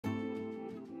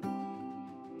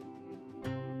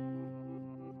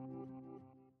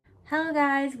Hello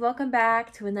guys, welcome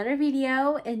back to another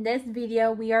video. In this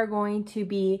video, we are going to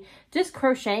be just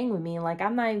crocheting with me. Like,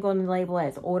 I'm not even going to label it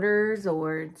as orders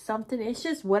or something. It's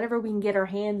just whatever we can get our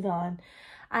hands on.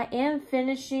 I am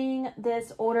finishing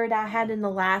this order that I had in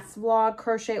the last vlog,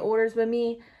 crochet orders with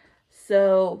me.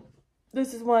 So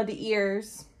this is one of the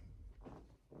ears.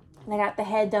 I got the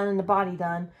head done and the body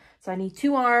done. So I need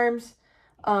two arms,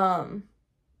 one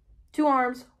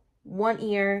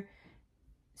ear,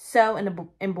 sew and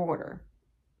embroider.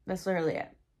 That's literally it.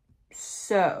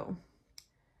 So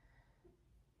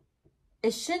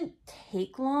it shouldn't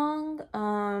take long.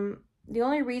 The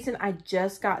only reason I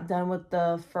just got done with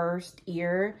the first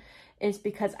ear is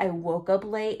because I woke up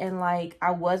late and like I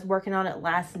was working on it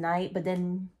last night, but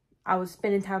then I was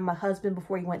spending time with my husband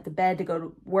before he went to bed to go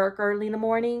to work early in the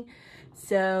morning.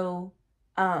 So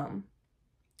and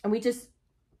we just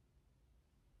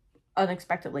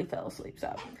unexpectedly fell asleep.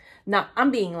 So now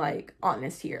I'm being like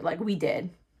honest here, like we did.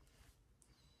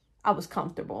 I was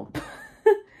comfortable.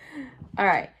 All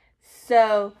right,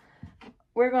 so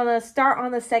we're gonna start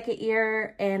on the second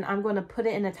ear and I'm gonna put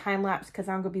it in a time lapse because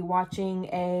I'm gonna be watching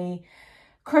a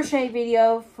crochet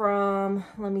video from,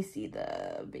 let me see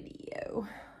the video,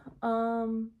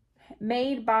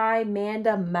 made by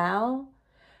Manda Mal.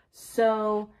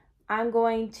 So I'm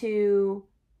going to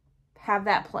have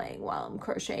that playing while I'm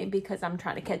crocheting because I'm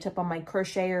trying to catch up on my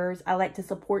crocheters. I like to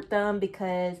support them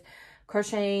because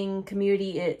crocheting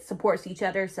community, it supports each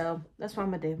other. So that's what I'm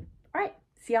gonna do. All right,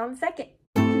 see y'all in a second.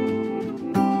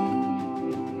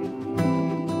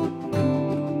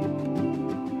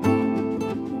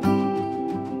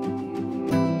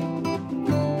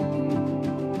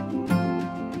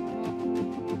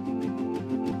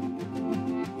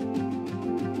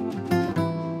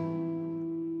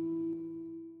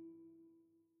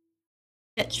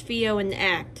 Catch Theo in the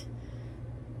act.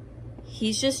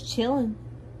 He's just chilling.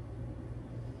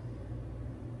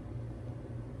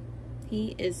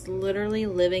 He is literally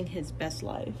living his best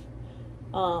life.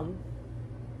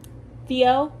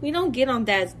 Theo, we don't get on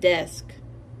Dad's desk.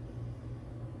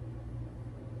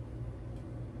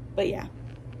 But yeah,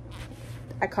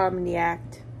 I caught him in the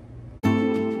act.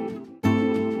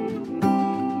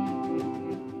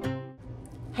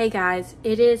 Hey guys,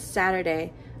 it is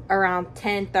Saturday around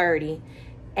 10:30.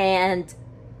 And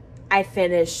I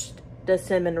finished the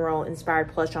cinnamon roll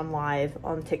inspired plush on live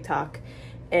on TikTok.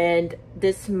 And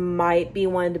this might be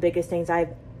one of the biggest things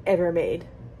I've ever made.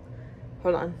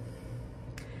 Hold on.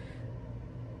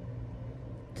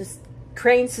 Just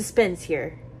creating suspense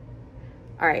here.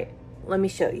 All right, let me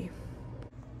show you.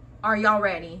 Are y'all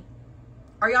ready?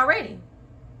 Are y'all ready?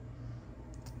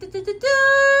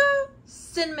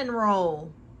 Cinnamon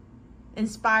roll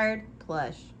inspired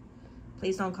plush.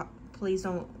 Please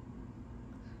don't,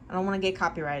 I don't want to get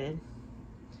copyrighted.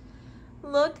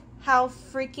 Look how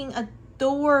freaking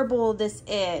adorable this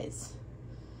is.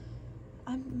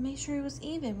 I made sure it was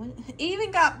even. It even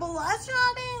got blush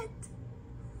on it.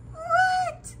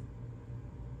 What?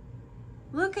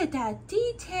 Look at that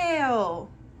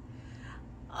detail.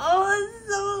 Oh, I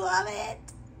so love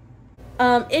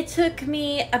it. It took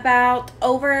me about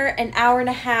over an hour and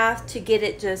a half to get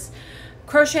it just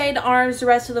crocheted arms the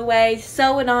rest of the way,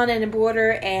 sew it on and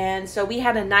embroider, and so we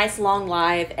had a nice long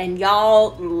live and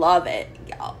y'all love it.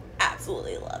 Y'all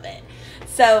absolutely love it.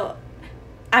 So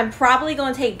I'm probably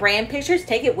going to take brand pictures,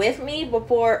 take it with me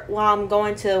while I'm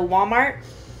going to Walmart.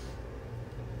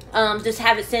 Just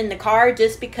have it sit in the car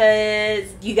just because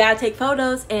you gotta take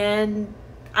photos and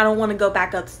I don't want to go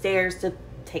back upstairs to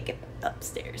take it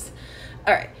upstairs.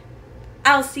 All right,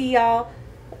 I'll see y'all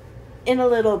in a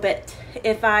little bit.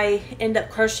 If I end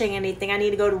up crocheting anything, I need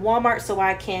to go to Walmart so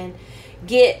I can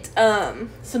get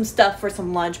some stuff for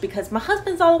some lunch because my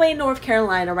husband's all the way in North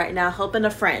Carolina right now helping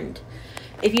a friend.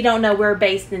 If you don't know, we're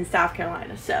based in South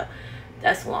Carolina, so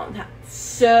that's a long time.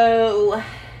 So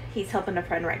he's helping a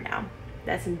friend right now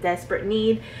that's in desperate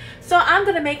need. So I'm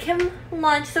gonna make him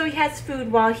lunch so he has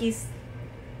food when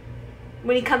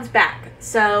he comes back.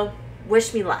 So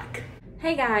wish me luck.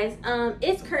 Hey guys,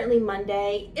 it's currently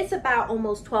Monday. It's about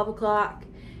almost 12 o'clock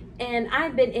and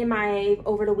I've been MIA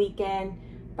over the weekend,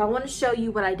 but I want to show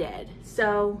you what I did.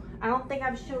 So I don't think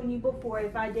I've shown you before.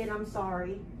 If I did, I'm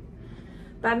sorry.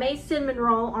 But I made cinnamon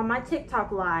roll on my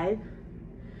TikTok live.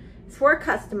 It's for a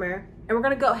customer and we're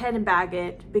gonna go ahead and bag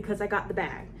it because I got the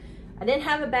bag. I didn't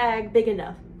have a bag big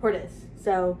enough for this.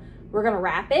 So we're gonna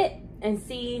wrap it and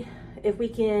see if we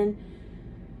can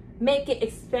make it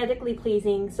aesthetically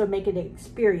pleasing, so make it an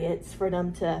experience for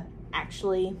them to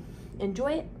actually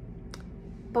enjoy it.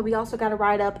 But we also got to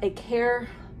write up a care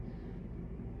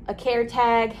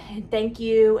tag and thank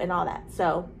you and all that.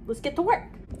 So let's get to work.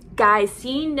 Guys,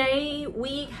 CNA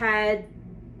week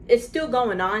it's still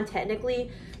going on technically,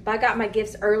 but I got my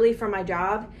gifts early from my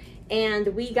job, and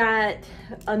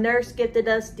a nurse gifted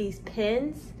us these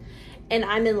pins, and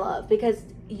I'm in love because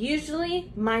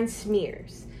usually mine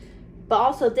smears, but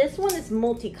also this one is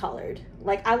multicolored.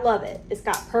 Like, I love it. It's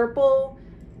got purple,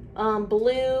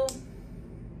 blue,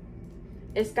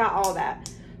 it's got all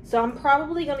that. So I'm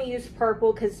probably going to use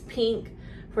purple because pink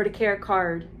for the care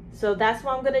card. So that's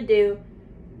what I'm going to do.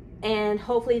 And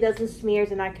hopefully it doesn't smear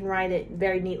and I can write it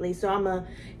very neatly. So I'm going to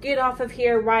get off of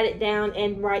here, write it down,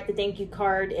 and write the thank you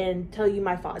card and tell you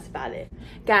my thoughts about it.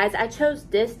 Guys, I chose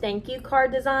this thank you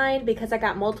card design because I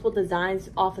got multiple designs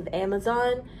off of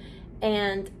Amazon.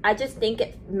 And I just think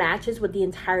it matches with the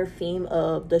entire theme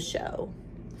of the show.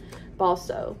 But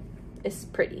also, it's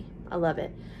pretty. I love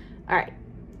it. All right.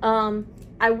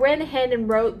 I went ahead and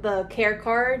wrote the care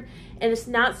card, and it's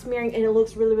not smearing, and it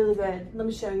looks really, really good. Let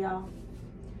me show y'all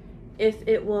if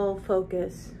it will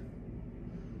focus.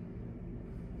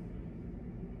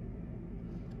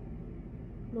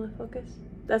 Will it focus?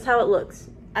 That's how it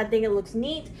looks. I think it looks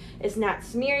neat. It's not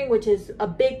smearing, which is a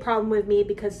big problem with me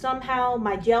because somehow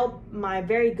my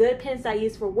very good pens I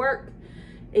use for work,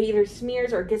 it either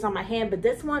smears or gets on my hand, but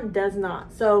this one does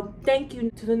not. So thank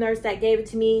you to the nurse that gave it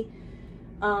to me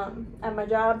at my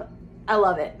job. I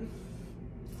love it,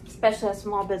 especially as a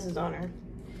small business owner.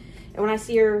 And when I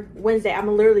see her Wednesday, I'm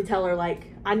gonna literally tell her,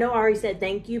 like, I know I already said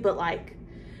thank you, but like,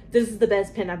 this is the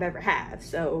best pen I've ever had.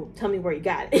 So tell me where you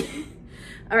got it.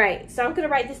 All right, so I'm gonna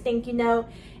write this thank you note,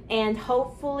 and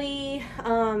hopefully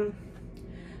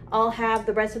I'll have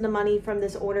the rest of the money from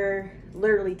this order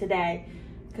literally today,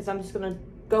 because I'm just gonna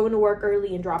go into work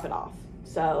early and drop it off.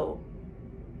 So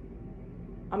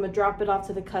I'm gonna drop it off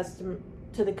to the customer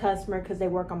because they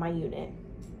work on my unit.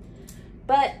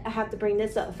 But I have to bring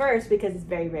this up first because it's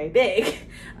very, very big.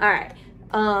 All right,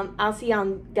 I'll see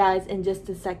y'all guys in just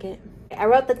a second. I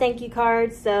wrote the thank you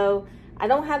card, so I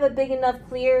don't have a big enough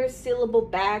clear sealable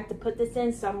bag to put this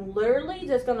in, so I'm literally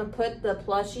just gonna put the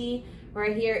plushie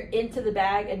right here into the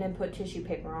bag and then put tissue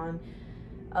paper on.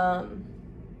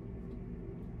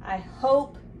 I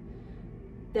hope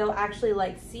they'll actually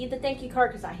like see the thank you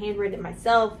card because I handwritten it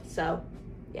myself. So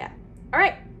yeah. All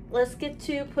right, let's get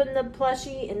to putting the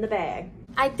plushie in the bag.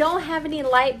 I don't have any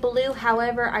light blue,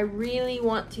 however, I really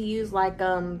want to use like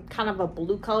kind of a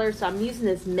blue color, so I'm using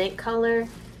this mint color.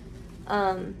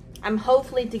 I'm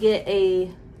hopefully to get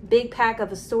a big pack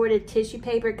of assorted tissue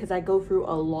paper because I go through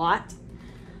a lot,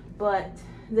 but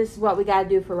this is what we gotta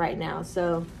do for right now.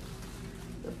 So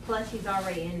the plushie's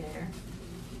already in there.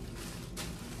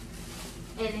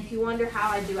 And if you wonder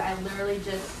how I do it, I literally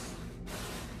just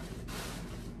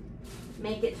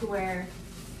make it to where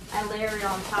I layer it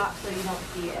on top so you don't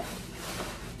see it.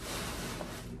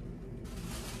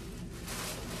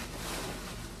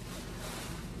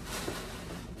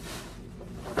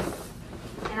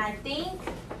 And I think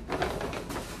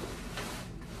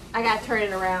I gotta turn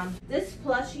it around. This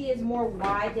plushie is more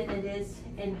wide than it is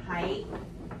in height.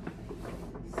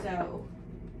 So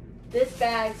this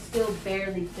bag still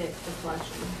barely fits the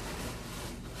plushie.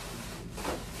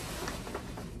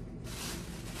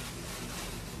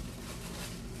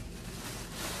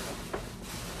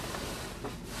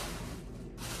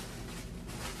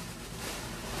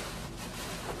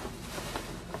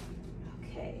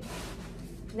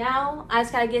 Now I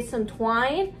just gotta get some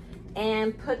twine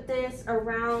and put this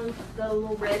around the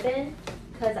little ribbon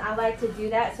because I like to do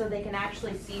that so they can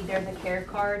actually see there's a care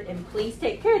card, and please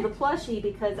take care of the plushie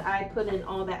because I put in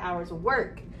all the hours of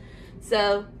work.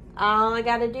 So all I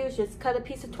gotta do is just cut a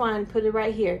piece of twine and put it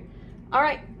right here. All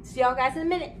right, see y'all guys in a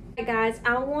minute. All right, guys,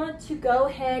 I want to go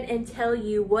ahead and tell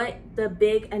you what the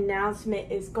big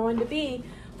announcement is going to be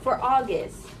for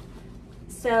August.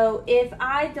 So if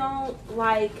I don't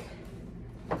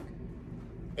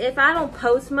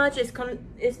post much,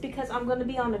 it's because I'm gonna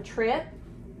be on a trip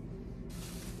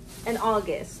in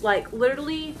August, like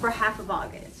literally for half of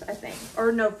August, I think,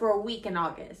 or no, for a week in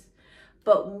August.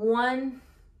 But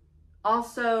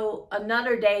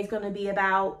another day is gonna be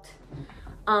about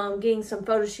getting some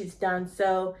photo shoots done.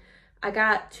 So I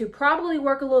got to probably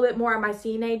work a little bit more on my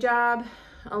CNA job,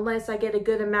 unless I get a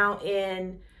good amount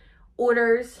in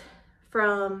orders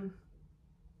in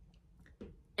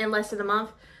less than a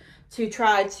month, to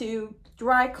try to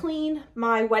dry clean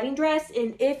my wedding dress.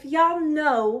 And if y'all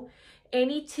know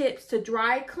any tips to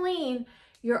dry clean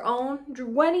your own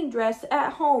wedding dress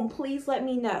at home, please let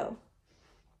me know,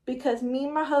 because me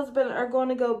and my husband are going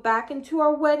to go back into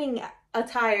our wedding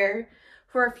attire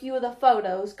for a few of the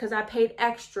photos because I paid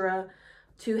extra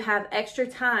to have extra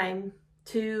time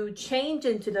to change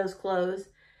into those clothes,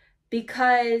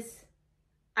 because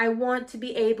I want to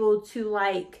be able to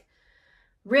like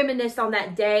reminisce on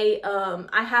that day.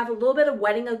 I have a little bit of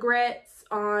wedding regrets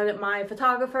on my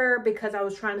photographer because I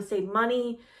was trying to save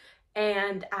money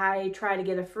and I tried to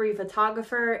get a free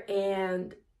photographer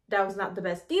and that was not the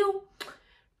best deal.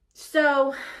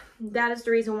 So that is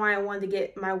the reason why I wanted to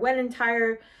get my wedding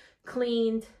attire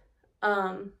cleaned.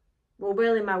 Well,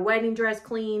 really my wedding dress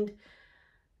cleaned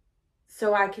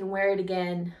so I can wear it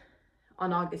again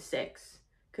on August 6th,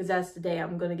 because that's the day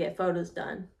I'm going to get photos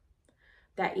done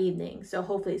that evening. So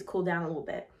hopefully it's cooled down a little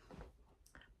bit.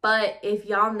 But if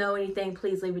y'all know anything,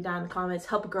 please leave it down in the comments.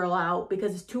 Help a girl out,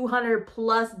 because it's $200+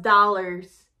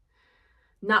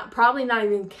 probably not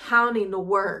even counting the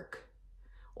work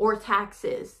or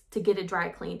taxes to get it dry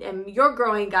cleaned. And your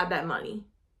girl ain't got that money,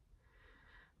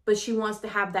 but she wants to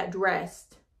have that dress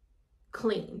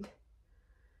cleaned,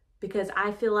 because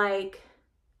I feel like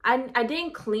I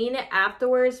didn't clean it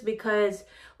afterwards because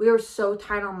we were so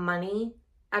tight on money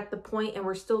at the point, and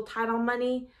we're still tight on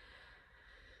money,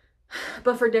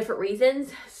 but for different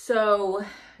reasons. So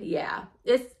yeah,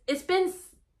 it's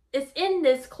in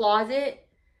this closet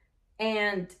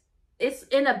and it's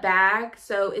in a bag,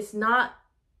 so it's not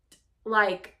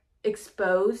like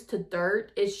exposed to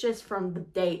dirt. It's just from the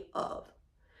day of.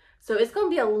 So it's going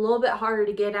to be a little bit harder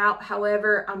to get out.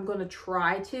 However, I'm going to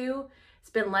try to. It's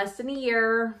been less than a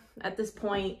year at this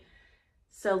point.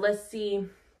 So let's see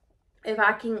if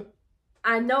I can.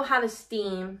 I know how to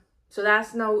steam, so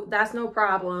that's no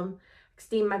problem.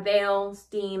 Steam my veil,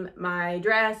 steam my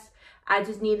dress. I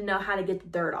just need to know how to get the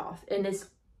dirt off. And it's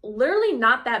literally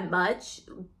not that much,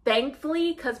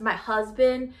 thankfully, because my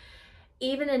husband,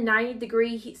 even in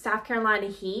 90-degree South Carolina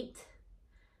heat,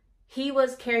 he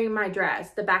was carrying my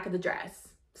dress, the back of the dress.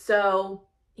 So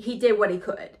he did what he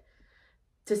could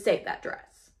to save that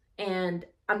dress. And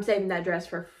I'm saving that dress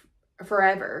for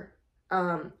forever.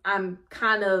 I'm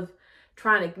kind of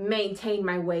trying to maintain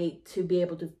my weight to be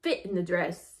able to fit in the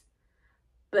dress,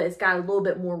 but it's got a little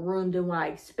bit more room than what I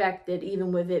expected,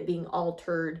 even with it being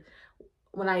altered.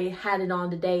 When I had it on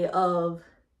the day of,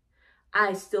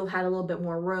 I still had a little bit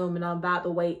more room, and I'm about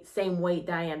the same weight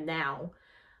that I am now.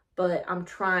 But I'm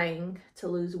trying to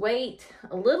lose weight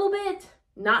a little bit,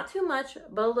 not too much,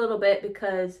 but a little bit,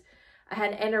 because I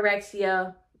had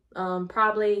anorexia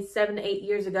probably 7 to 8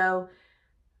 years ago,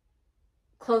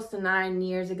 close to 9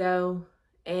 years ago,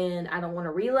 and I don't want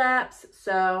to relapse.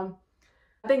 So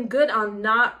I've been good on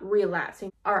not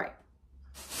relapsing. All right,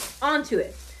 on to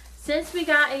it. Since we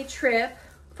got a trip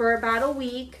for about a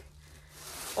week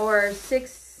or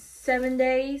 6-7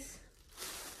 days,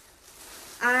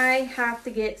 I have to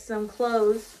get some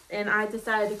clothes, and I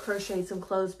decided to crochet some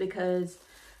clothes because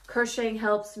crocheting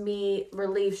helps me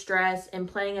relieve stress, and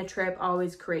planning a trip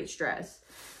always creates stress.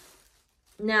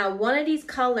 Now, one of these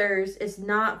colors is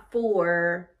not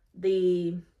for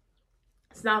the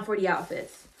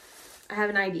outfits. I have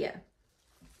an idea.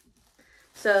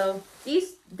 So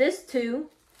these two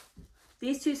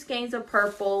skeins of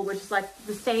purple, which is like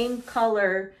the same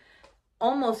color,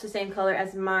 almost the same color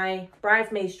as my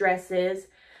bridesmaid's dresses,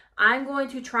 I'm going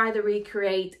to try to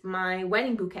recreate my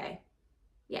wedding bouquet.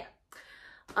 Yeah.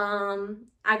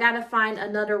 I gotta find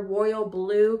another royal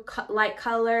blue light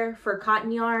color for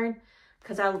cotton yarn,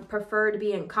 because I prefer to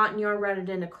be in cotton yarn rather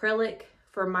than acrylic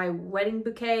for my wedding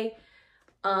bouquet.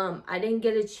 I didn't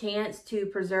get a chance to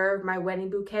preserve my wedding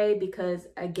bouquet because,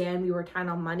 again, we were tight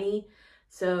on money.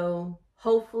 So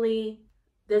hopefully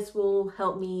this will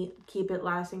help me keep it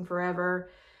lasting forever.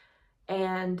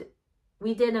 And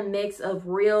we did a mix of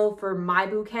real for my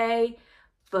bouquet,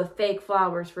 but fake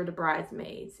flowers for the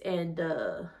bridesmaids and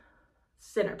the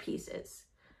centerpieces.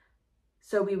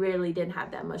 So we really didn't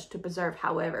have that much to preserve.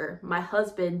 However, my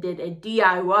husband did a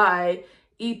DIY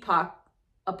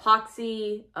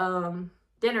epoxy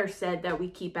dinner set that we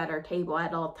keep at our table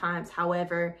at all times.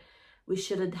 However, we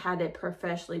should have had it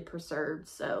professionally preserved.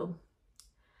 So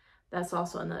that's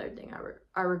also another thing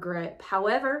I regret.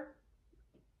 However,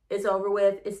 it's over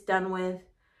with. It's done with.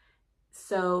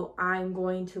 So I'm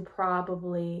going to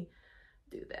probably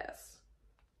do this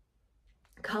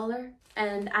color.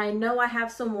 And I know I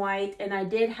have some white, and I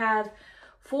did have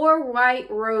 4 white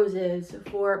roses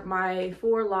for my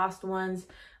 4 lost ones.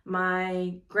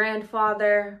 My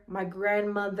grandfather, my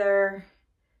grandmother,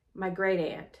 my great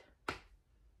aunt.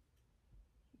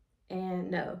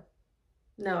 And no,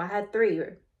 I had 3.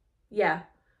 Yeah,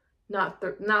 not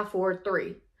 4,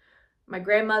 3. My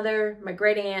grandmother, my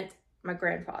great aunt, my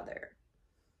grandfather.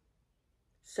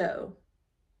 So,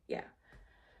 yeah.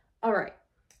 All right.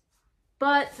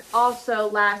 But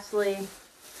also, lastly,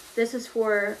 this is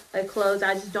for a clothes.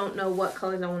 I just don't know what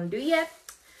colors I want to do yet.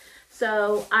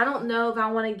 So I don't know if I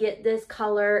want to get this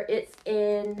color. It's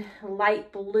in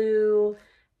light blue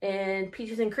and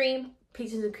peaches and cream.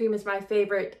 Peaches and cream is my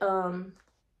favorite.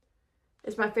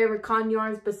 It's my favorite cotton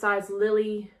yarns besides the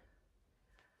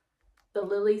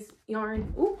Lily's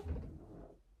yarn. Ooh,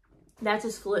 that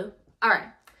just flew. All right.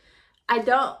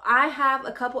 I have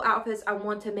a couple outfits I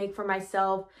want to make for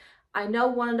myself. I know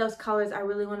one of those colors I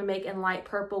really want to make in light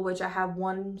purple, which I have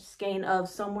one skein of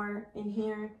somewhere in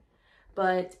here.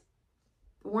 But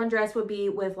one dress would be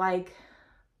with like,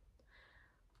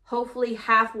 hopefully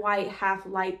half white, half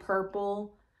light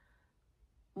purple.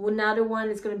 Another one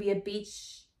is going to be a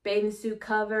beach bathing suit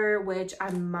cover, which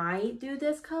I might do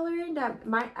this color in. That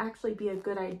might actually be a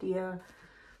good idea.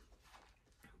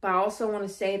 But I also want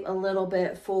to save a little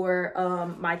bit for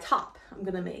my top I'm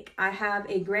going to make. I have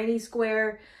a granny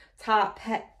square top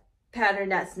pattern.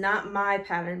 That's not my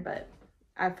pattern, but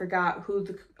I forgot who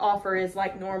the offer is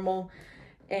like normal.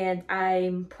 And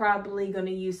I'm probably going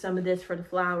to use some of this for the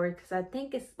flower because I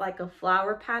think it's like a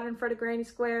flower pattern for the granny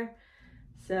square.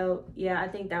 So yeah, I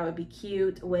think that would be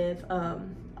cute with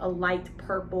a light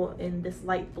purple and this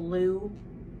light blue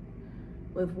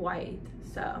with white.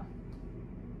 So,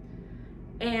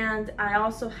 and I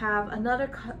also have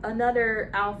another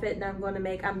outfit that I'm going to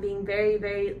make. I'm being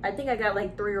very, I think I got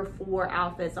like 3 or 4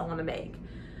 outfits I want to make.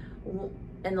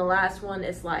 And the last one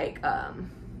is like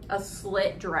a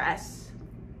slit dress.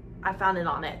 I found it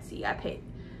on Etsy. I paid.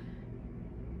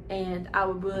 And I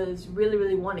was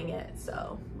really wanting it.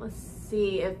 So let's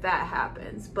see if that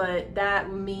happens. But that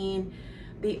would mean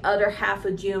the other half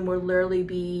of June will literally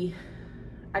be,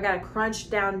 I gotta crunch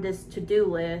down this to-do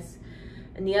list.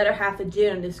 And the other half of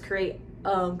June is create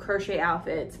crochet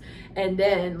outfits. And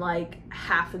then like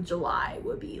half of July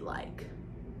would be like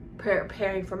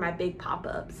preparing for my big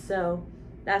pop-ups. So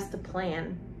that's the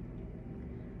plan.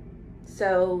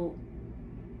 So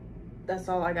that's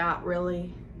all I got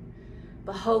really.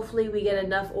 But hopefully we get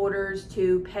enough orders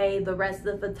to pay the rest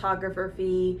of the photographer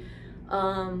fee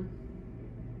for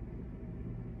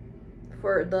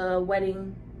the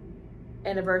wedding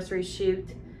anniversary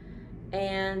shoot.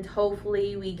 And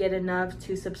hopefully we get enough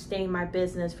to sustain my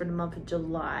business for the month of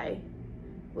July,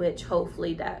 which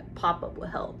hopefully that pop-up will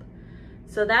help.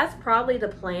 So that's probably the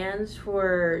plans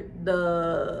for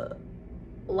the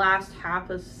last half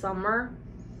of summer.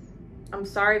 I'm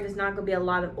sorry if it's not gonna be a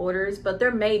lot of orders, but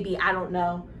there may be, I don't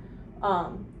know.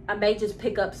 I may just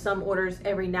pick up some orders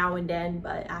every now and then,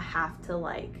 but I have to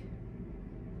like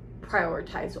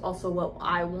prioritize also what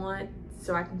I want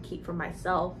so I can keep for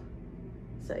myself.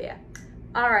 So yeah.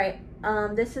 All right,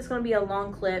 this is gonna be a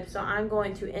long clip, so I'm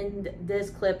going to end this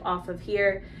clip off of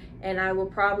here, and I will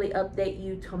probably update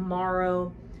you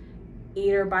tomorrow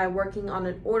either by working on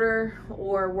an order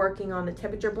or working on a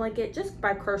temperature blanket, just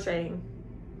by crocheting.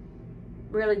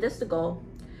 Really, this is the goal.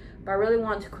 But I really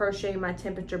want to crochet my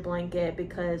temperature blanket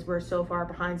because we're so far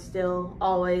behind still,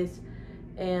 always.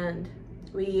 And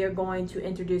we are going to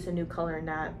introduce a new color in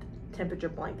that temperature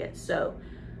blanket. So,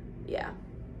 yeah.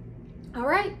 All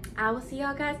right, I will see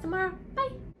y'all guys tomorrow. Bye.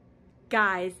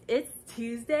 Guys, it's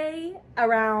Tuesday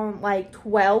around like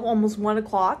 12, almost 1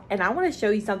 o'clock. And I want to show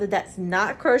you something that's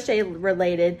not crochet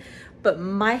related, but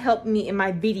might help me in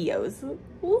my videos.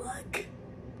 Look.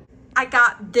 I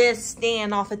got this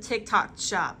stand off of TikTok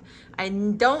Shop. I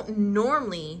don't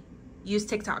normally use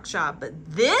TikTok Shop, but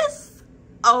this,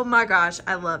 oh my gosh,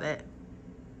 I love it.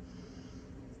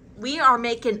 We are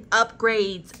making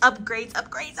upgrades.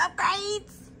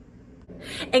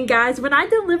 And guys, when I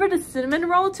delivered a cinnamon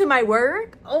roll to my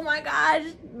work, oh my gosh,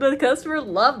 the customer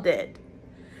loved it.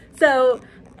 So,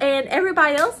 and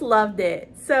everybody else loved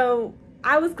it. So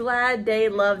I was glad they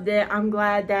loved it. I'm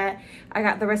glad that I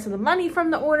got the rest of the money from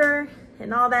the order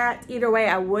and all that. Either way,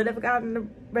 I would have gotten the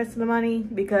rest of the money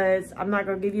because I'm not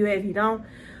going to give you it if you don't.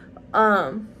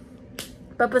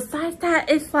 But besides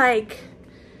that, it's like,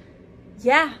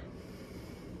 yeah.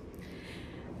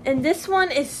 And this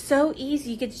one is so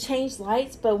easy. You could change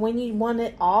lights, but when you want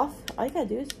it off, all you got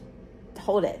to do is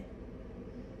hold it.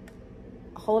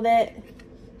 Hold it.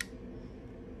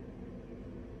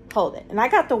 Hold it. And I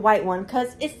got the white one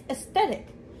because it's aesthetic.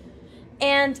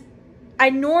 And I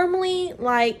normally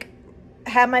like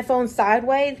have my phone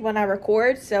sideways when I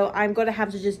record, so I'm going to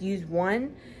have to just use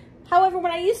one. However,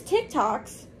 when I use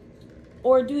TikToks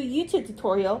or do a YouTube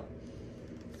tutorial,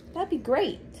 that'd be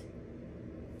great.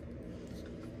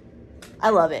 I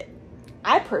love it.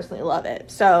 I personally love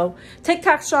it. So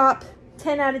TikTok Shop,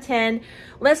 10 out of 10.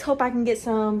 Let's hope I can get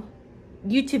some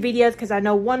YouTube videos because I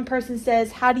know one person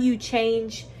says, how do you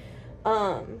change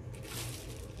how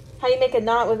you make a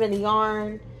knot within a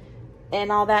yarn?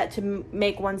 and all that to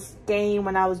make one stain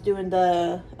when I was doing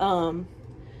the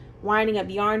winding up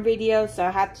yarn video. So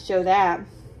I have to show that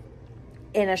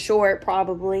in a short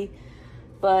probably.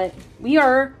 But we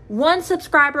are 1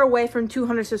 subscriber away from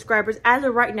 200 subscribers as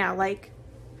of right now. Like,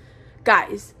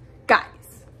 guys,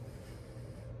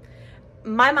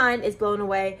 my mind is blown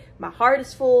away. My heart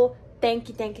is full. Thank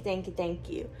you, thank you, thank you, thank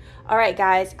you. All right,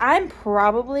 guys, I'm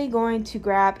probably going to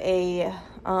grab a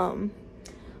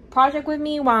project with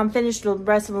me while I'm finished the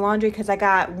rest of the laundry, because I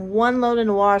got 1 load in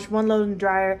the wash, 1 load in the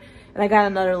dryer, and I got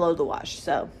another load to wash.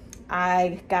 So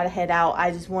I gotta head out. I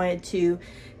just wanted to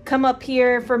come up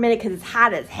here for a minute because it's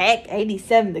hot as heck,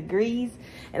 87 degrees.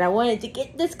 And I wanted to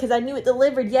get this because I knew it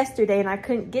delivered yesterday and I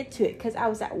couldn't get to it because I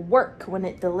was at work when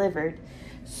it delivered.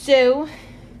 So,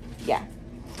 yeah.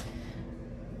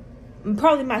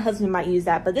 Probably my husband might use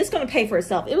that, but this is going to pay for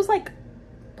itself. It was like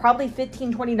probably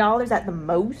 $15, $20 at the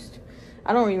most.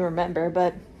 I don't even remember,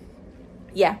 but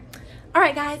yeah. All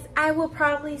right, guys, I will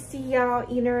probably see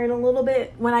y'all either in a little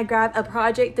bit when I grab a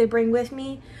project to bring with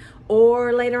me,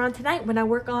 or later on tonight when I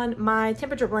work on my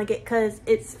temperature blanket because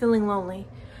it's feeling lonely.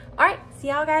 All right, see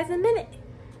y'all guys in a minute.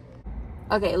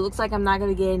 Okay, it looks like I'm not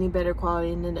going to get any better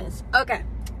quality than this. Okay.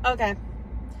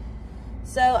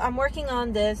 So I'm working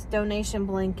on this donation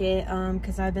blanket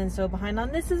because I've been so behind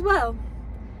on this as well.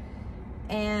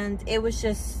 And it was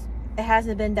just, it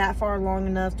hasn't been that far long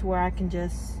enough to where I can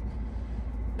just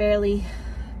barely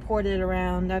port it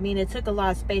around. I mean, it took a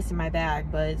lot of space in my bag,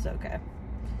 but it's okay.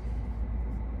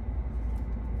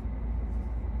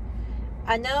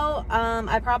 I know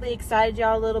I probably excited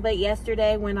y'all a little bit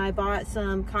yesterday when I bought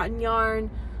some cotton yarn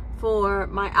for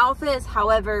my outfits.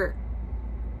 However,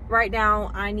 right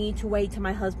now I need to wait till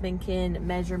my husband can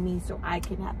measure me so I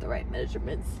can have the right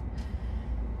measurements.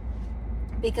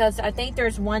 Because I think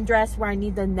there's one dress where I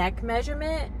need the neck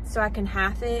measurement so I can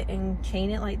half it and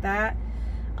chain it like that.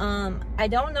 I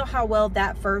don't know how well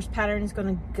that first pattern is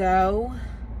going to go.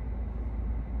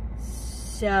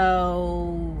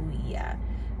 So, yeah.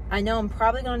 I know I'm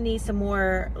probably going to need some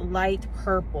more light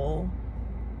purple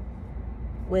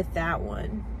with that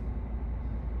one.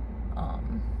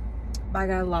 But I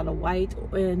got a lot of white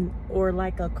or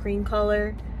like a cream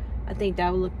color. I think that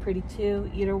would look pretty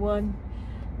too, either one.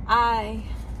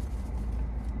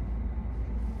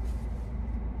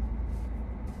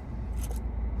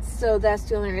 So that's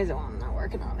the only reason why I'm not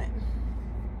working on it.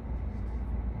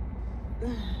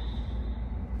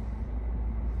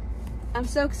 I'm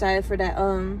so excited for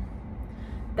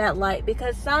that light,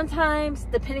 because sometimes,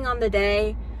 depending on the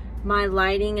day, my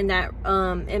lighting in that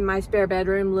in my spare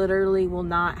bedroom literally will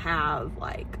not have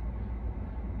like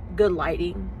good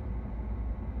lighting.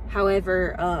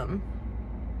 However,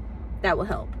 that will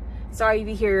help. Sorry if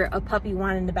you hear a puppy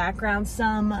whine in the background.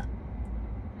 Some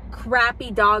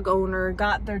crappy dog owner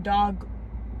got their dog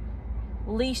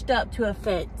leashed up to a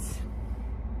fence,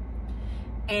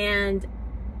 and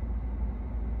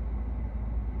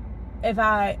if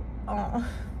I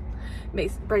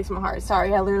breaks my heart.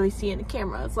 Sorry, I literally see it in the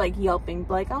camera. It's like yelping,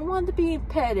 like, I want to be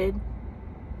petted,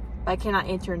 but I cannot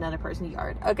enter another person's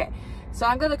yard. Okay, so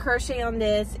I'm going to crochet on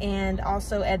this and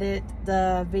also edit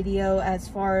the video as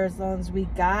long as we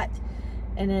got,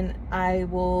 and then I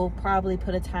will probably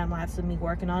put a time lapse of me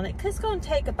working on it, because it's going to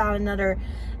take about another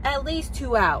at least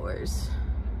 2 hours.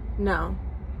 No,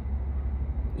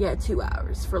 yeah, 2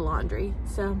 hours for laundry.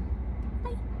 So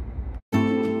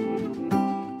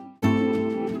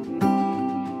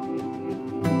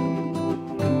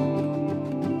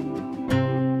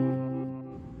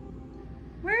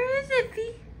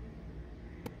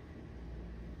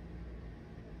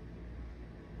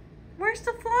where's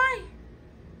the fly?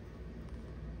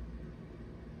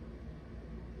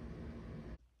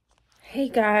 Hey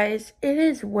guys, it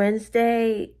is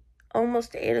Wednesday,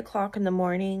 almost 8 o'clock in the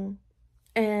morning,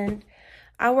 and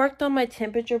I worked on my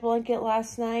temperature blanket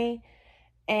last night,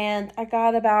 and I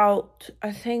got about,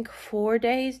 I think, 4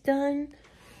 days done.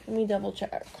 Let me double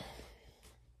check.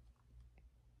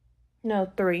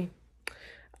 No, 3.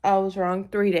 I was wrong.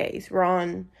 3 days. We're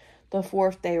on the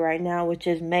 4th day right now, which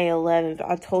is May 11th.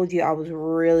 I told you I was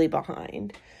really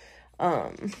behind.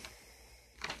 But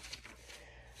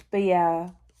yeah,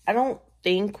 I don't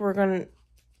think we're gonna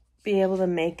be able to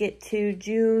make it to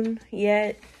June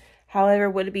yet. However,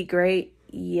 would it be great?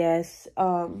 Yes.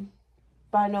 But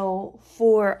I know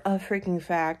for a freaking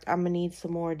fact I'm gonna need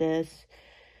some more of this.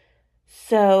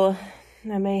 So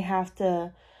I may have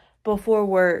to, before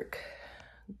work,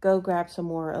 go grab some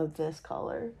more of this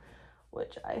color,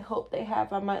 which I hope they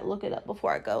have. I might look it up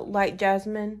before I go. Light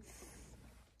jasmine.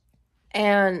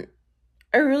 And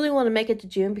I really want to make it to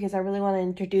June because I really want to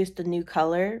introduce the new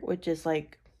color, which is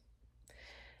like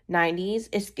 90s.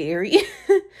 It's scary.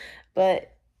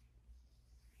 But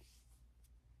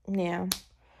yeah.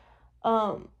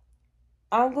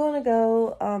 I'm going to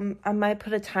go, I might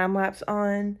put a time lapse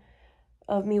on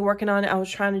of me working on it. I was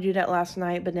trying to do that last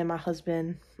night, but then my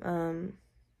husband, I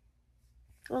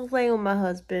was laying with my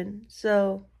husband,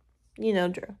 so, you know,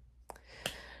 Drew.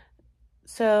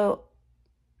 So,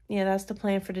 yeah, that's the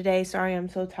plan for today. Sorry, I'm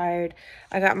so tired.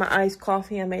 I got my iced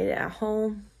coffee. I made it at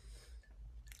home.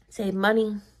 Save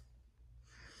money.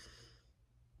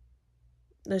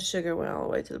 The sugar went all the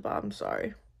way to the bottom.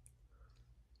 Sorry.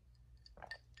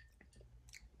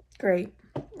 Great.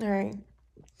 All right.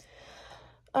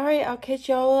 All right, I'll catch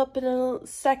y'all up in a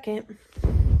second.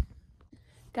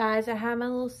 Guys, I have my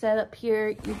little setup here.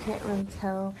 You can't really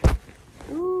tell.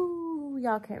 Ooh,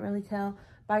 y'all can't really tell.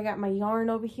 But I got my yarn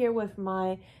over here with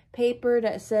my paper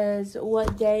that says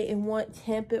what day and what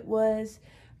temp it was.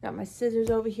 Got my scissors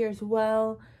over here as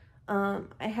well.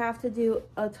 I have to do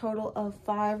a total of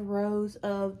 5 rows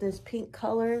of this pink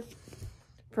color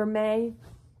for May.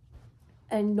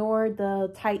 Ignore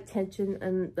the tight tension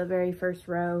in the very first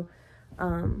row.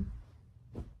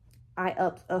 I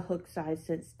upped a hook size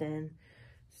since then.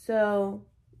 So,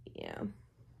 yeah.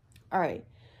 Alright.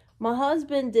 My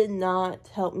husband did not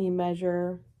help me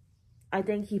measure. I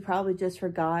think he probably just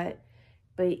forgot.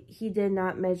 But he did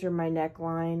not measure my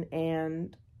neckline.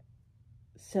 And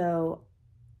so,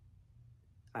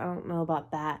 I don't know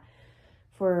about that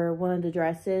for one of the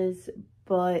dresses.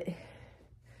 But,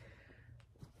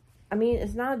 I mean,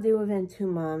 it's not due within 2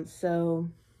 months. So,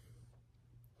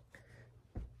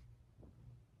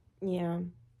 yeah.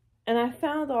 And I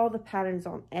found all the patterns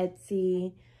on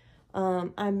Etsy.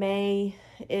 I may,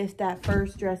 if that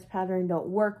first dress pattern don't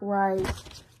work right,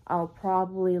 I'll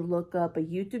probably look up a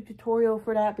YouTube tutorial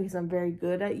for that because I'm very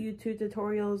good at YouTube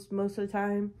tutorials most of the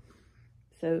time.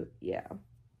 So, yeah.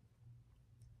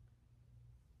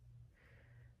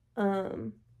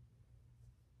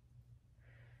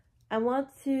 I want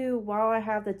to, while I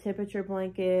have the temperature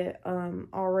blanket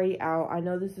already out, I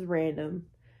know this is random,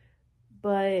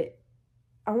 but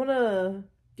I want to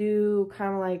do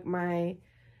kind of like my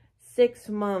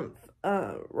 6-month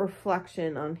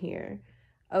reflection on here.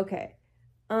 Okay.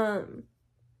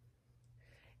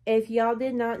 If y'all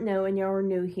did not know and y'all are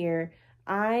new here,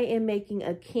 I am making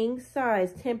a king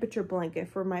size temperature blanket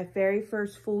for my very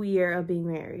first full year of being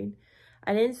married.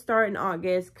 I didn't start in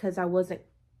August because I wasn't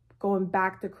going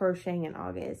back to crocheting in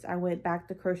August. I went back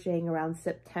to crocheting around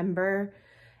September,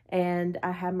 and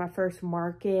I had my first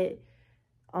market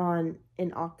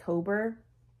in October.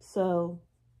 So,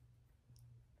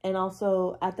 and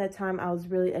also at that time I was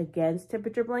really against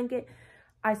temperature blanket.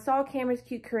 I saw Cameron's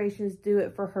Cute Creations do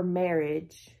it for her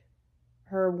marriage,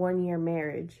 her 1-year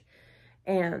marriage,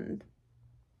 and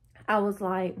I was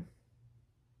like,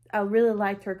 I really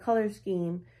liked her color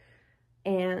scheme,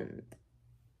 and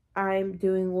I'm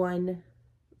doing one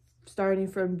starting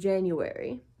from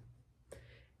January.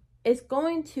 It's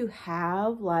going to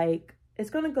have like, it's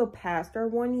going to go past our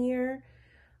 1 year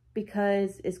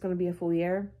because it's going to be a full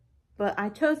year. But I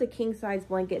chose a king size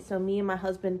blanket so me and my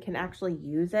husband can actually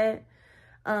use it.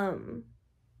 I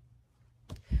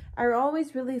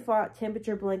always really thought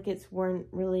temperature blankets weren't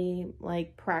really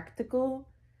like practical.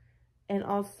 And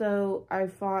also I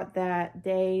thought that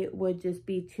they would just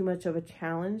be too much of a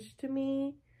challenge to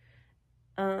me.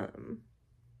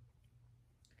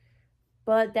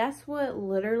 But that's what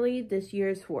literally this year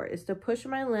is for, is to push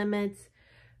my limits,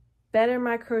 better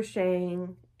my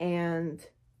crocheting, and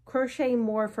crochet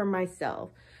more for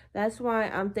myself. That's why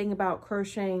I'm thinking about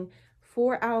crocheting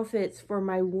 4 outfits for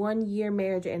my 1-year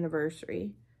marriage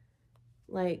anniversary.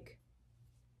 Like,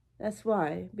 that's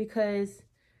why. Because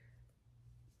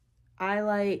I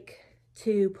like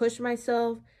to push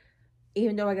myself,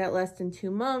 even though I got less than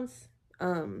 2 months.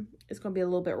 It's going to be a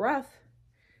little bit rough.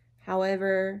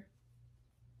 However,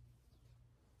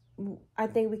 I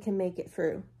think we can make it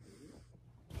through.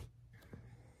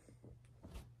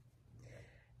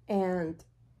 And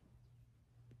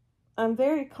I'm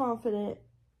very confident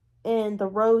in the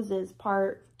roses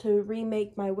part to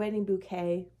remake my wedding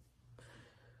bouquet.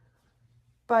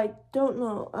 But I don't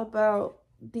know about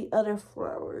the other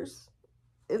flowers.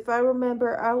 If I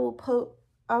remember, I will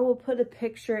put a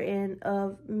picture in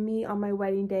of me on my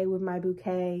wedding day with my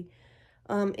bouquet.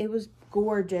 It was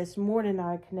gorgeous, more than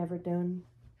I could ever do.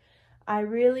 I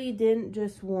really didn't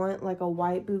just want like a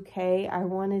white bouquet. I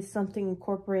wanted something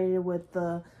incorporated with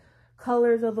the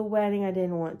colors of the wedding. I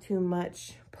didn't want too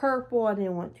much purple. I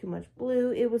didn't want too much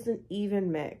blue. It was an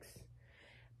even mix.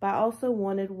 But I also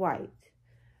wanted white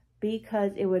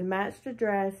because it would match the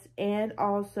dress, and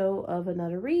also of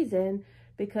another reason,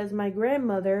 because my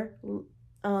grandmother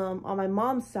on my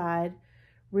mom's side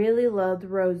really loved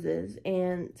roses,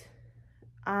 and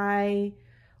I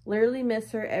literally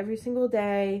miss her every single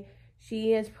day.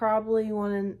 She is probably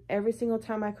every single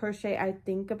time I crochet, I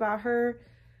think about her,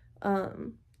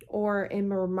 or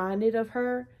am reminded of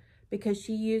her, because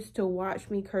she used to watch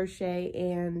me crochet,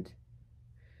 and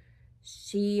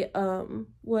she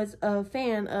was a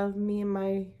fan of me and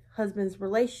my husband's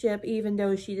relationship, even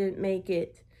though she didn't make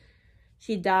it.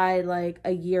 She died like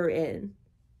a year in.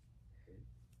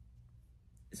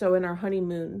 So in our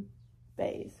honeymoon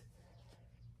phase.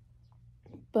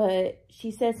 But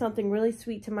she said something really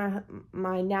sweet to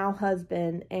my now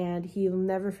husband, and he'll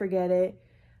never forget it.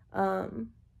 And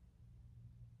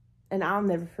I'll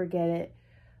never forget it.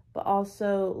 But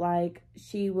also, like,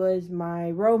 she was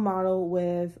my role model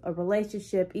with a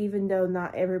relationship, even though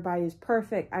not everybody is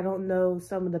perfect. I don't know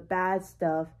some of the bad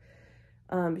stuff.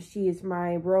 She is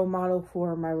my role model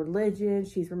for my religion.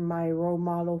 She's my role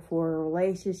model for a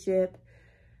relationship.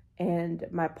 And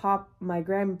my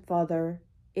grandfather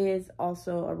is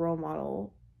also a role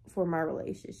model for my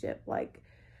relationship. Like,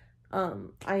 I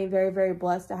am very, very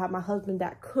blessed to have my husband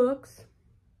that cooks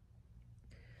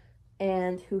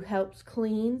and who helps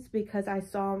cleans, because I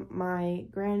saw my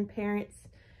grandparents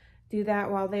do that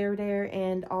while they were there,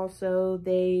 and also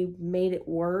they made it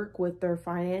work with their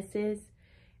finances.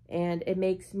 And it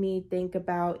makes me think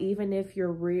about, even if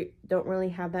you don't really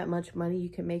have that much money, you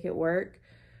can make it work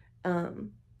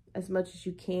as much as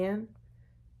you can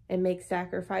and make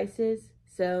sacrifices.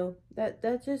 So that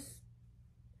just,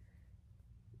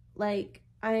 like,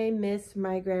 I miss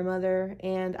my grandmother,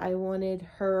 and I wanted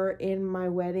her in my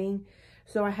wedding.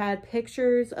 So I had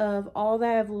pictures of all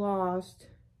that I've lost,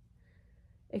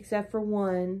 except for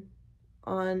one,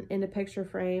 in a picture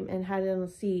frame, and had it on a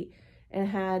seat, and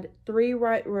had 3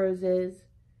 white roses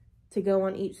to go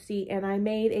on each seat. And I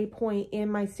made a point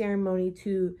in my ceremony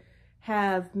to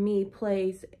have me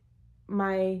place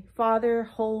my father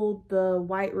hold the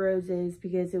white roses,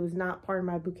 because it was not part of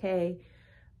my bouquet,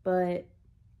 but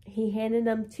he handed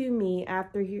them to me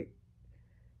after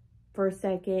for a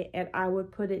second, and I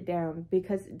would put it down,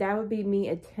 because that would be me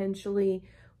intentionally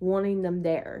wanting them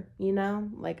there, you know?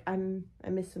 Like, I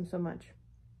miss them so much.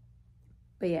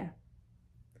 But yeah,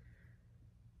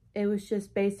 it was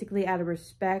just basically out of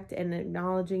respect and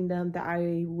acknowledging them that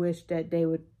I wish that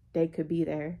they could be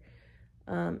there.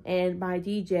 And my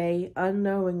DJ,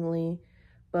 unknowingly,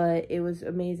 but it was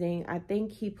amazing. I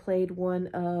think he played one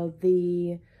of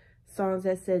the songs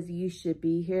that says "You Should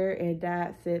Be Here," and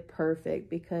that fit perfect,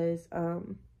 because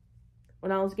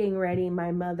when I was getting ready,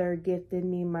 my mother gifted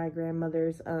me my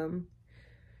grandmother's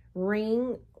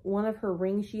ring, one of her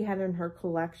rings she had in her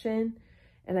collection,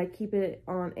 and I keep it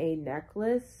on a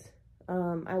necklace.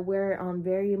 I wear it on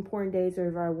very important days, or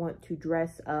if I want to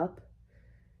dress up.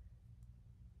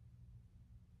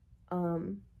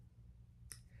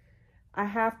 I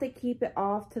have to keep it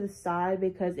off to the side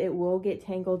because it will get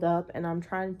tangled up, and I'm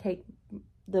trying to take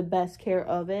the best care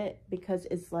of it because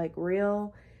it's like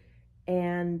real.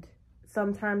 And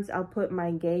sometimes I'll put my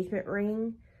engagement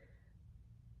ring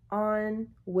on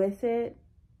with it.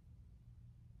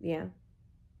 Yeah.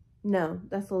 No,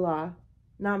 that's a lie.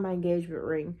 Not my engagement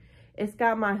ring. It's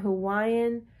got my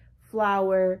Hawaiian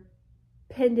flower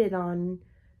pendant on,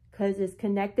 because it's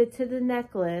connected to the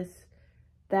necklace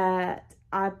that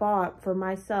I bought for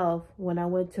myself when I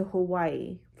went to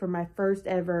Hawaii for my first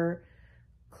ever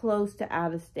close to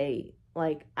out of state,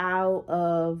 like out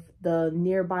of the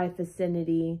nearby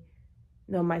vicinity.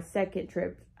 No, my second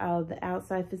trip out of the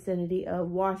outside vicinity of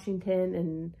Washington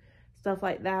and stuff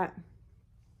like that.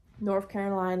 North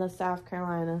Carolina, South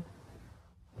Carolina.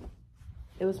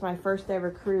 It was my first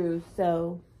ever cruise,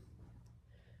 so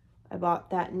I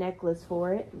bought that necklace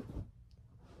for it.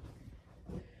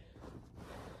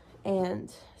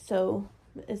 And so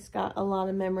it's got a lot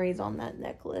of memories on that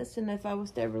necklace. And if I was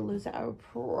to ever lose it, I would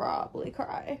probably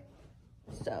cry.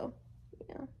 So,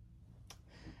 yeah.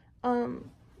 I'm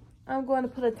going to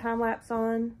put a time lapse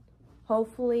on.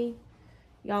 Hopefully,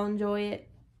 y'all enjoy it.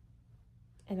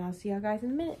 And I'll see y'all guys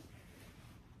in a minute.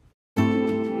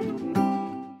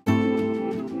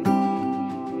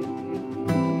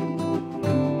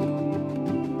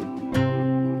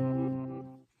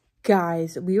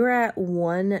 Guys, we were at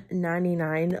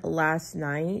 199 last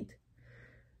night,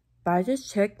 but I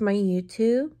just checked my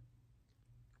YouTube.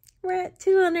 We're at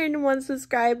 201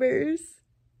 subscribers.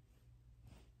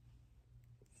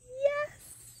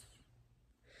 Yes!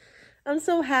 I'm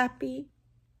so happy.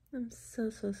 I'm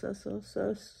so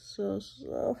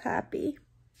happy.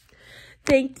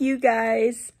 Thank you,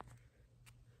 guys.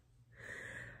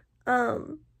 I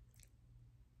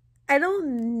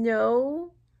don't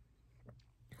know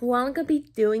Well, I'm going to be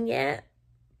doing it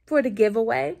for the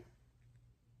giveaway.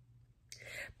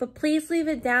 But please leave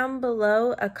it down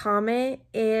below a comment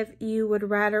if you would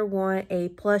rather want a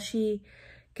plushie,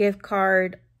 gift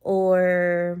card,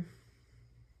 or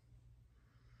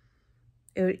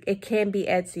it can be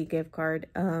Etsy gift card,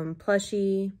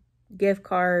 plushie, gift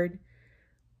card,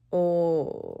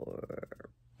 or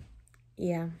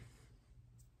yeah.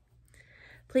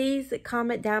 Please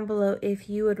comment down below if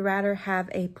you would rather have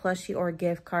a plushie or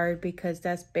gift card, because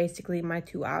that's basically my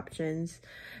two options.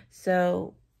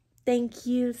 So thank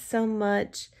you so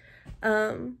much.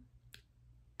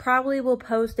 Probably will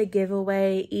post a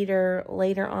giveaway either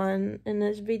later on in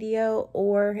this video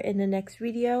or in the next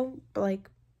video. But like,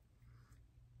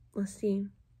 let's see.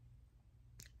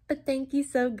 But thank you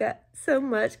so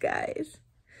much, guys.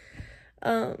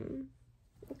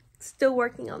 Still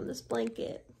working on this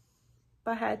blanket.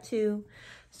 But I had to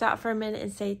stop for a minute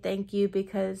and say thank you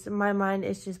because my mind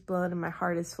is just blown and my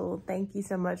heart is full. Thank you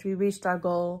so much. We reached our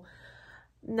goal.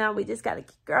 Now we just got to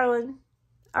keep growing.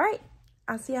 All right.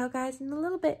 I'll see y'all guys in a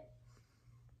little bit.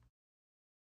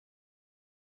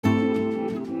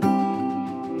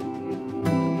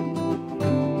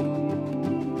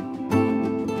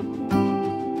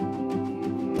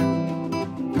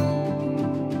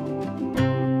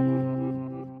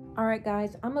 Alright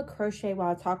guys, I'm gonna crochet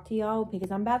while I talk to y'all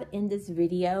because I'm about to end this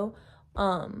video.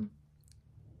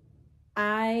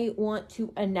 I want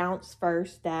to announce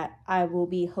first that I will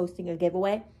be hosting a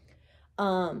giveaway.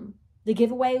 The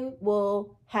giveaway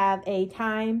will have a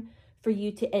time for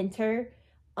you to enter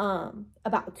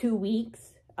about 2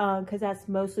 weeks because that's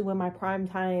mostly when my prime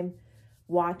time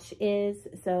watch is.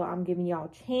 So I'm giving y'all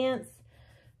a chance.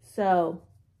 So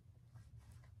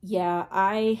yeah,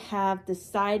 I have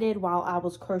decided while I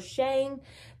was crocheting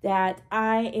that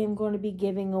I am going to be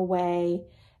giving away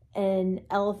an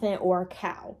elephant or a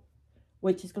cow,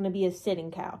 which is going to be a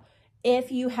sitting cow.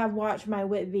 If you have watched my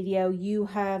whip video, you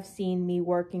have seen me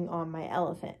working on my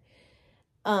elephant,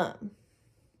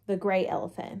 the gray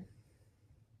elephant.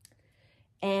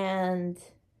 And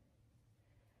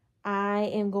I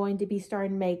am going to be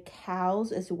starting to make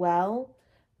cows as well.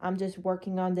 I'm just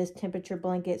working on this temperature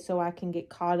blanket so I can get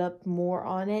caught up more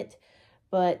on it.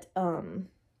 But, I'm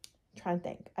trying to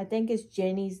think. I think it's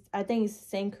Jenny's. I think it's the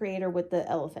same creator with the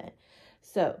elephant.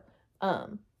 So,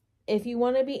 if you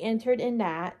want to be entered in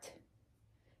that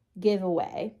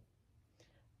giveaway,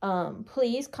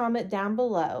 please comment down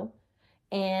below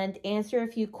and answer a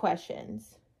few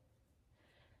questions.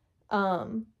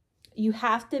 You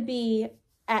have to be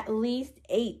at least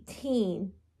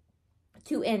 18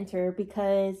 to enter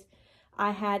because I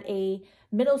had a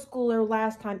middle schooler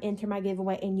last time enter my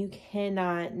giveaway, and you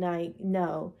cannot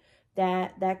know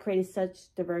that created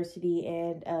such diversity,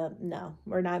 and no,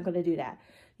 we're not going to do that.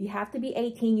 You have to be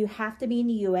 18. You have to be in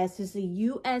the U.S. This is a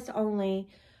U.S. only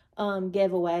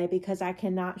giveaway because I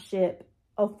cannot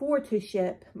afford to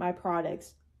ship my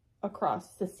products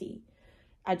across the sea.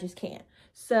 I just can't.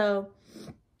 So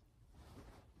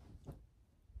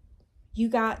you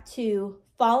got to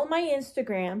follow my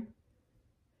Instagram.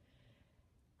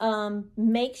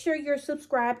 Make sure you're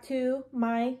subscribed to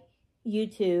my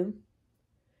YouTube.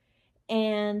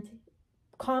 And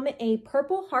comment a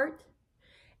purple heart.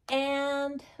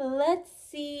 And let's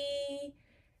see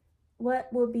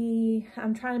what will be.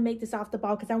 I'm trying to make this off the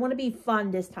ball because I want to be fun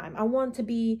this time. I want to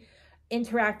be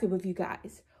interactive with you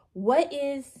guys. What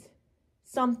is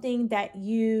something that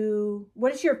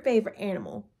what is your favorite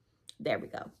animal? There we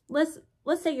go. Let's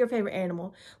say your favorite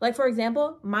animal. Like, for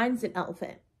example, mine's an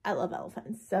elephant. I love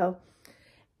elephants. So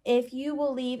if you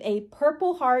will leave a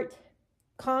purple heart,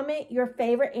 comment your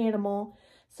favorite animal,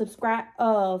 subscribe,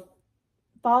 follow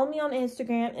me on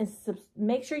Instagram, and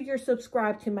make sure you're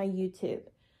subscribed to my YouTube.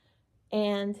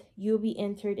 And you'll be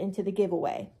entered into the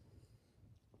giveaway.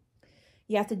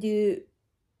 You have to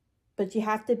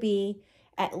be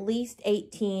at least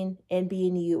 18 and be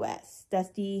in the U.S.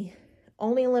 That's the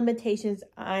only limitations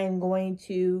I'm going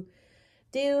to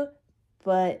do.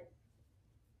 But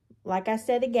like I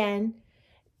said again,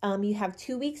 you have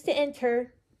 2 weeks to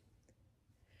enter.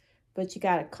 But you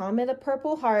got to comment a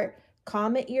purple heart,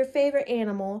 comment your favorite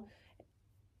animal,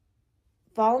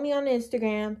 follow me on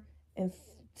Instagram, and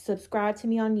subscribe to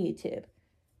me on YouTube.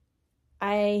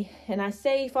 I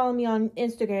say follow me on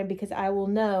Instagram because I will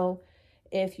know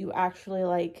if you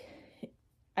actually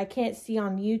I can't see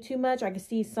on YouTube much. I can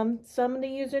see some of the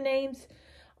usernames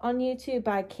on YouTube,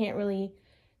 but I can't really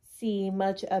see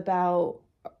much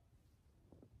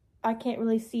I can't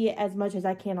really see it as much as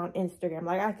I can on Instagram.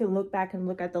 Like, I can look back and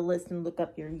look at the list and look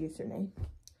up your username.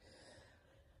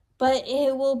 But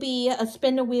it will be a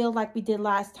spin the wheel like we did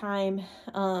last time.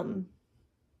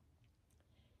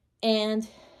 And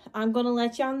I'm going to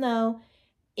let y'all know,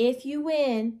 if you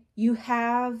win, you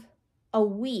have a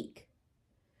week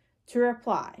to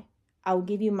reply. I will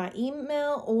give you my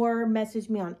email or message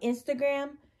me on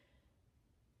Instagram.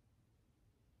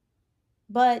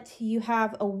 But you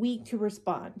have a week to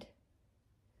respond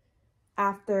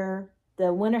after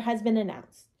the winner has been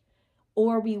announced,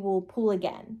 or we will pull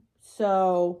again.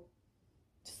 So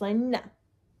just letting you know.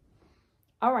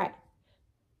 All right.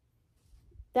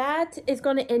 That is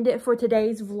going to end it for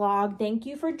today's vlog. Thank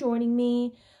you for joining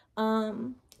me.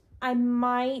 I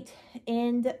might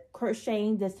end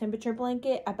crocheting this temperature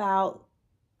blanket at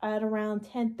around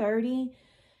 10:30,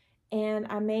 and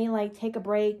I may like take a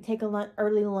break, take a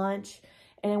early lunch,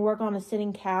 and work on a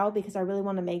sitting cow because I really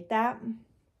want to make that.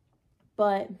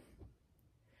 But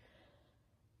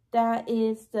that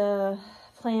is the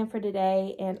plan for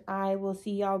today, and I will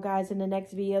see y'all guys in the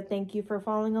next video. Thank you for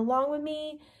following along with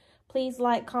me. Please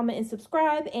like, comment, and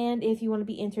subscribe. And if you want to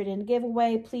be entered in a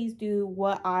giveaway, please do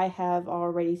what I have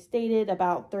already stated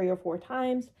about 3 or 4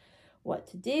 times what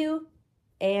to do.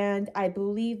 And I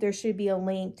believe there should be a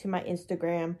link to my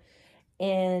Instagram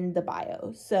in the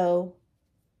bio. So,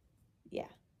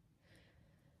 yeah.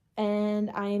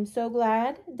 And I am so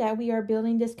glad that we are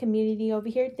building this community over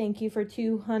here. Thank you for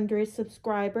 200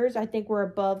 subscribers. I think we're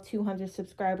above 200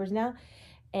 subscribers now.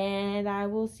 And I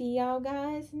will see y'all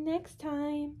guys next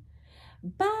time.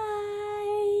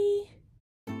 Bye.